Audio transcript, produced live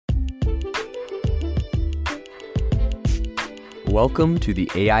Welcome to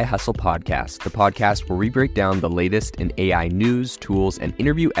the AI Hustle Podcast, the podcast where we break down the latest in AI news, tools, and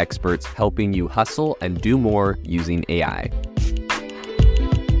interview experts helping you hustle and do more using AI.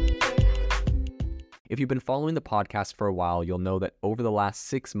 If you've been following the podcast for a while, you'll know that over the last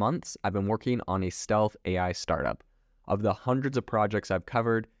 6 months, I've been working on a stealth AI startup. Of the hundreds of projects I've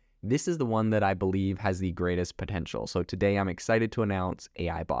covered, this is the one that I believe has the greatest potential. So today I'm excited to announce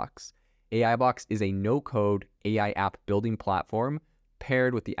AIBox. AIBox is a no-code AI app building platform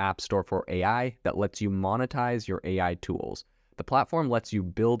paired with the App Store for AI that lets you monetize your AI tools. The platform lets you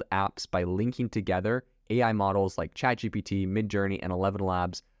build apps by linking together AI models like ChatGPT, Midjourney, and 11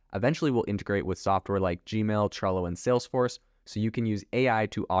 Labs. Eventually will integrate with software like Gmail, Trello, and Salesforce, so you can use AI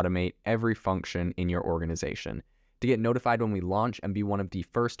to automate every function in your organization. To get notified when we launch and be one of the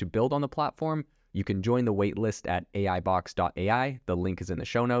first to build on the platform, you can join the waitlist at aibox.ai. The link is in the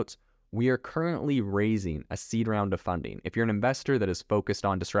show notes. We are currently raising a seed round of funding. If you're an investor that is focused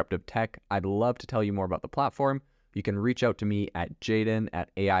on disruptive tech, I'd love to tell you more about the platform. You can reach out to me at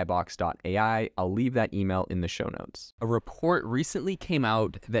jaden@aibox.ai. I'll leave that email in the show notes. A report recently came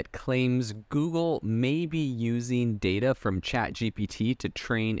out that claims Google may be using data from ChatGPT to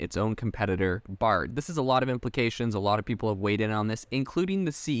train its own competitor, Bard. This has a lot of implications. A lot of people have weighed in on this, including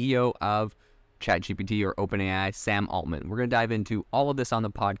the CEO of ChatGPT or OpenAI, Sam Altman. We're going to dive into all of this on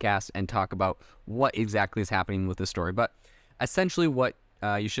the podcast and talk about what exactly is happening with the story. But essentially what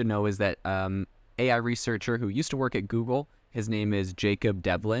you should know is that AI researcher who used to work at Google, his name is Jacob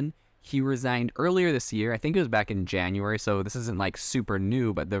Devlin. He resigned earlier this year. I think it was back in January, so this isn't like super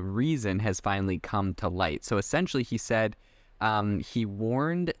new, but the reason has finally come to light. So essentially he said he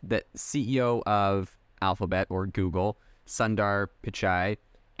warned the CEO of Alphabet or Google, Sundar Pichai,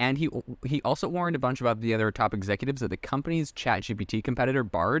 and he also warned a bunch of the other top executives that the company's ChatGPT competitor,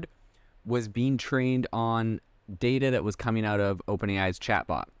 Bard, was being trained on data that was coming out of OpenAI's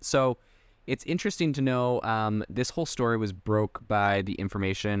chatbot. So it's interesting to know this whole story was broke by The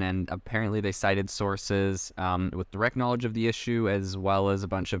Information, and apparently they cited sources with direct knowledge of the issue, as well as a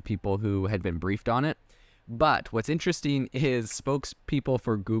bunch of people who had been briefed on it. But what's interesting is spokespeople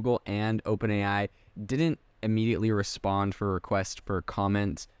for Google and OpenAI didn't immediately respond for requests for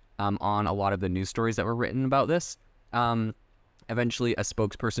comment on a lot of the news stories that were written about this. Eventually, a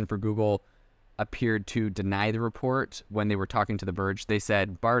spokesperson for Google appeared to deny the report when they were talking to The Verge. They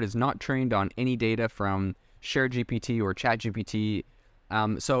said, Bard is not trained on any data from ShareGPT or ChatGPT.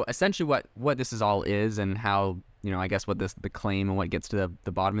 So essentially what this is all is, and how, I guess what the claim and what gets to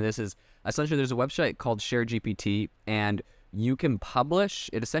the bottom of this is, essentially there's a website called ShareGPT, and you can publish,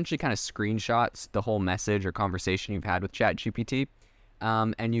 it essentially kind of screenshots the whole message or conversation you've had with ChatGPT,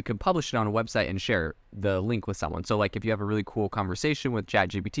 and you can publish it on a website and share the link with someone. So like if you have a really cool conversation with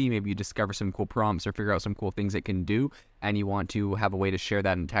ChatGPT, maybe you discover some cool prompts or figure out some cool things it can do, and you want to have a way to share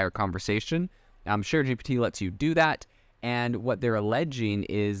that entire conversation, ShareGPT lets you do that. And what they're alleging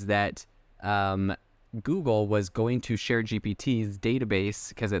is that Google was going to ShareGPT's database,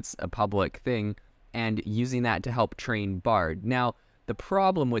 because it's a public thing, and using that to help train Bard. Now, the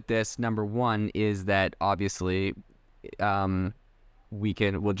problem with this, number one, is that obviously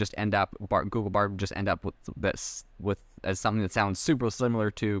we'll just end up, Google Bard will just end up with this as something that sounds super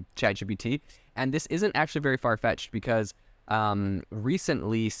similar to ChatGPT. And this isn't actually very far-fetched, because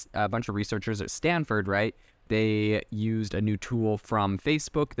recently a bunch of researchers at Stanford, right, they used a new tool from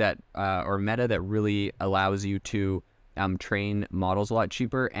Facebook that or Meta that really allows you to train models a lot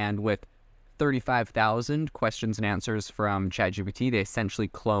cheaper. And with 35,000 questions and answers from ChatGPT, they essentially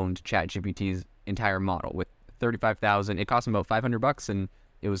cloned ChatGPT's entire model. With 35,000, it cost them about $500, and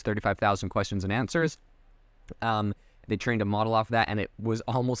it was 35,000 questions and answers. They trained a model off of that, and it was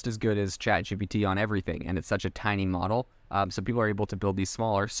almost as good as ChatGPT on everything. And it's such a tiny model, so people are able to build these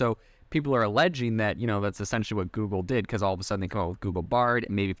smaller. So people are alleging that that's essentially what Google did, because all of a sudden they come out with Google Bard.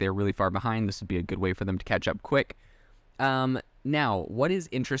 Maybe if they're really far behind, this would be a good way for them to catch up quick. Now, what is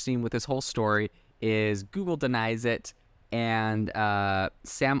interesting with this whole story is Google denies it, and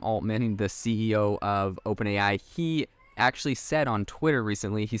Sam Altman, the CEO of OpenAI, he actually said on Twitter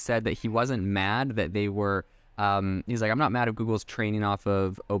recently, he said that he wasn't mad that they were, he's like, I'm not mad if Google's training off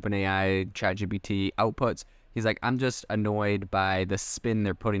of OpenAI ChatGPT outputs. He's like, I'm just annoyed by the spin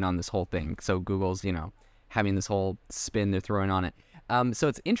they're putting on this whole thing. So Google's, having this whole spin they're throwing on it. So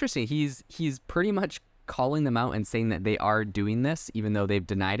it's interesting. He's pretty much calling them out and saying that they are doing this, even though they've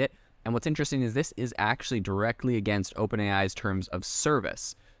denied it. And what's interesting is this is actually directly against OpenAI's terms of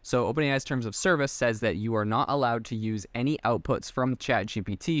service. So OpenAI's terms of service says that you are not allowed to use any outputs from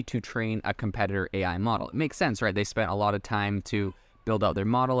ChatGPT to train a competitor AI model. It makes sense, right? They spent a lot of time to build out their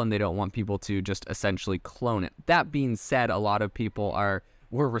model and they don't want people to just essentially clone it. That being said, a lot of people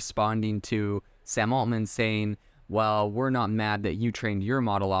were responding to Sam Altman saying, well, we're not mad that you trained your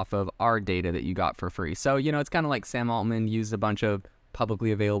model off of our data that you got for free. So, it's kind of like Sam Altman used a bunch of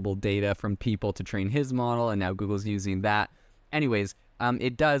publicly available data from people to train his model, and now Google's using that. Anyways,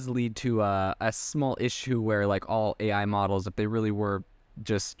 it does lead to a small issue where like all AI models, if they really were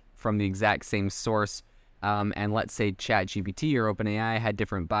just from the exact same source, and let's say ChatGPT or OpenAI had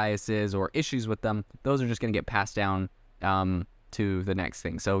different biases or issues with them, those are just going to get passed down to the next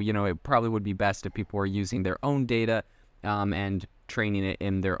thing. So, it probably would be best if people were using their own data and training it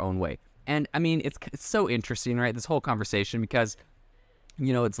in their own way. And I mean, it's so interesting, right? This whole conversation, because,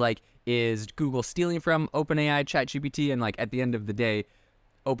 it's like, is Google stealing from OpenAI, ChatGPT? And like at the end of the day,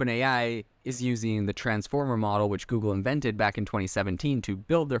 OpenAI is using the transformer model, which Google invented back in 2017 to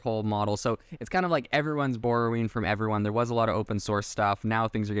build their whole model. So it's kind of like everyone's borrowing from everyone. There was a lot of open source stuff. Now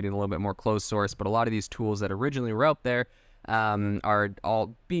things are getting a little bit more closed source, but a lot of these tools that originally were out there are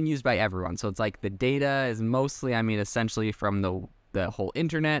all being used by everyone. So it's like the data is mostly, essentially from the whole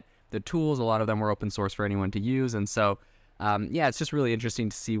internet. The tools, a lot of them were open source for anyone to use. And so, it's just really interesting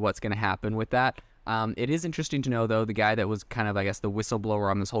to see what's going to happen with that. It is interesting to know, though, the guy that was kind of, I guess, the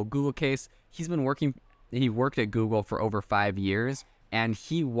whistleblower on this whole Google case, he worked at Google for over 5 years, and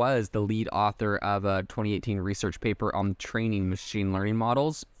he was the lead author of a 2018 research paper on training machine learning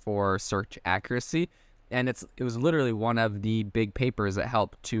models for search accuracy. And it was literally one of the big papers that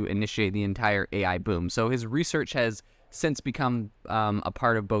helped to initiate the entire AI boom. So his research has since become a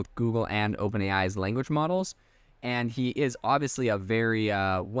part of both Google and OpenAI's language models. And he is obviously a very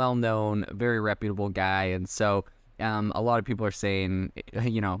well-known, very reputable guy. And so a lot of people are saying,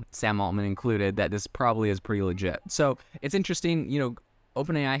 Sam Altman included, that this probably is pretty legit. So it's interesting,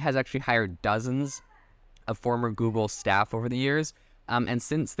 OpenAI has actually hired dozens of former Google staff over the years. And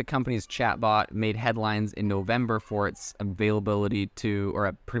since the company's chatbot made headlines in November for its availability to,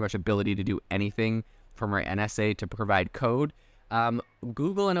 or pretty much ability to do anything from our NSA to provide code,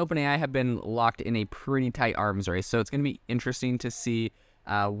 Google and OpenAI have been locked in a pretty tight arms race. So it's going to be interesting to see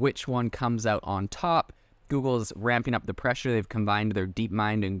which one comes out on top. Google's ramping up the pressure. They've combined their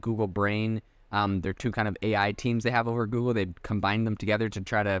DeepMind and Google Brain. They're two kind of AI teams they have over Google. They've combined them together to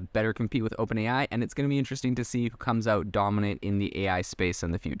try to better compete with OpenAI, and it's going to be interesting to see who comes out dominant in the AI space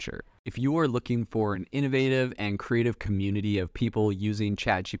in the future. If you are looking for an innovative and creative community of people using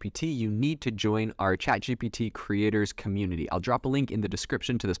ChatGPT, you need to join our ChatGPT creators community. I'll drop a link in the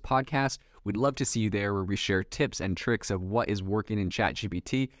description to this podcast. We'd love to see you there, where we share tips and tricks of what is working in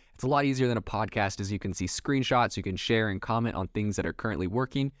ChatGPT. It's a lot easier than a podcast, as you can see screenshots, you can share and comment on things that are currently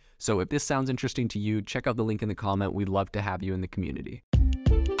working. So if this sounds interesting to you, check out the link in the comment. We'd love to have you in the community.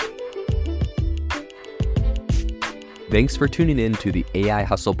 Thanks for tuning in to the AI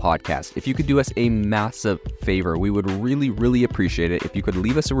Hustle podcast. If you could do us a massive favor, we would really, really appreciate it if you could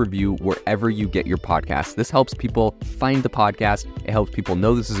leave us a review wherever you get your podcasts. This helps people find the podcast. It helps people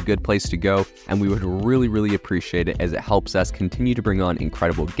know this is a good place to go. And we would really, really appreciate it, as it helps us continue to bring on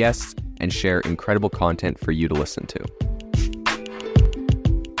incredible guests and share incredible content for you to listen to.